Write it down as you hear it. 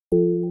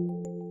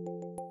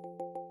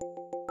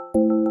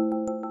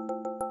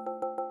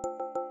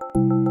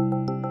My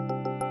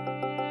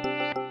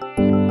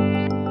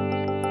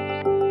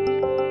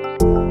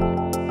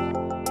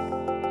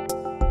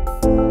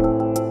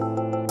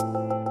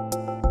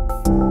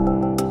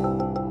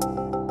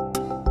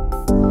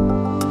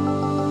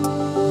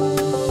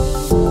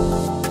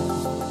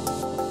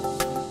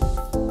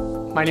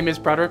name is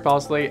Broderick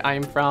Balsley.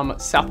 I'm from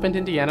South Bend,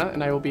 Indiana,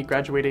 and I will be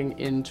graduating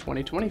in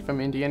 2020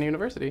 from Indiana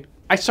University.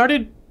 I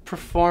started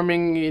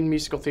performing in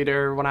musical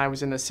theater when I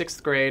was in the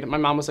 6th grade. My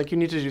mom was like, you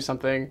need to do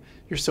something.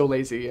 You're so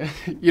lazy.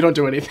 You don't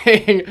do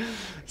anything.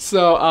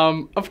 So,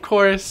 of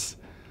course,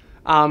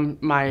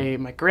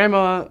 my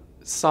grandma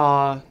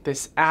saw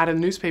this ad in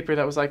the newspaper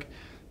that was like,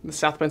 the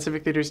South Bend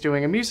Civic Theater is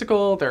doing a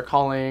musical. They're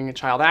calling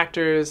child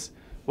actors.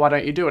 Why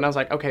don't you do it? And I was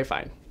like, okay,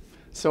 fine.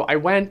 So I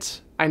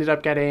went. I ended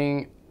up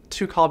getting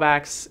 2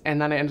 callbacks,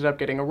 and then I ended up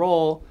getting a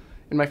role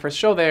in my first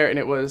show there, and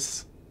it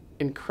was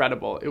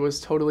incredible. It was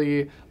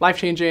totally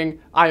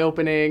life-changing,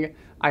 eye-opening.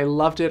 I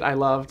loved it. I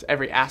loved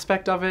every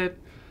aspect of it,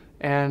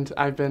 and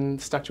I've been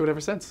stuck to it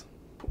ever since.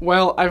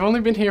 Well, I've only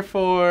been here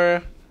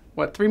for,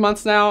 3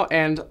 months now,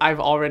 and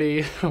I've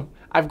already,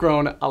 I've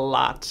grown a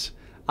lot.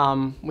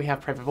 We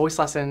have private voice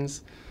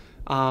lessons,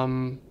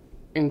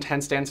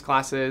 intense dance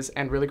classes,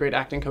 and really great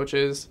acting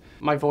coaches.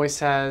 My voice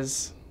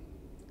has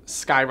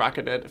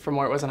skyrocketed from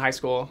where it was in high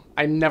school.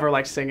 I never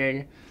liked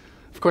singing.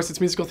 Of course, it's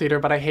musical theater,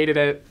 but I hated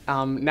it.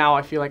 Now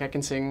I feel like I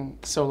can sing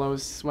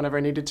solos whenever I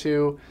needed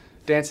to.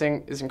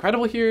 Dancing is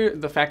incredible here.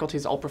 The faculty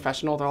is all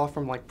professional. They're all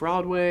from like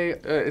Broadway.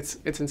 It's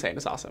insane.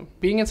 It's awesome.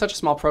 Being in such a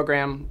small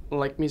program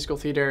like musical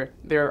theater,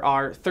 there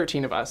are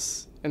 13 of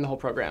us in the whole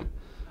program,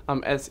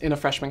 as in a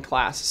freshman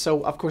class.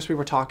 So of course we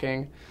were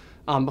talking.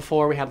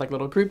 Before we had like a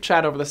little group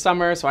chat over the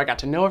summer, so I got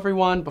to know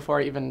everyone before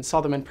I even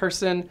saw them in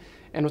person.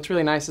 And what's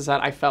really nice is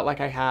that I felt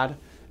like I had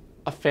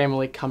a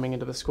family coming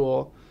into the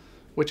school,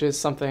 which is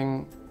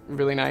something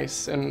really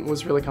nice and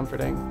was really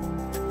comforting.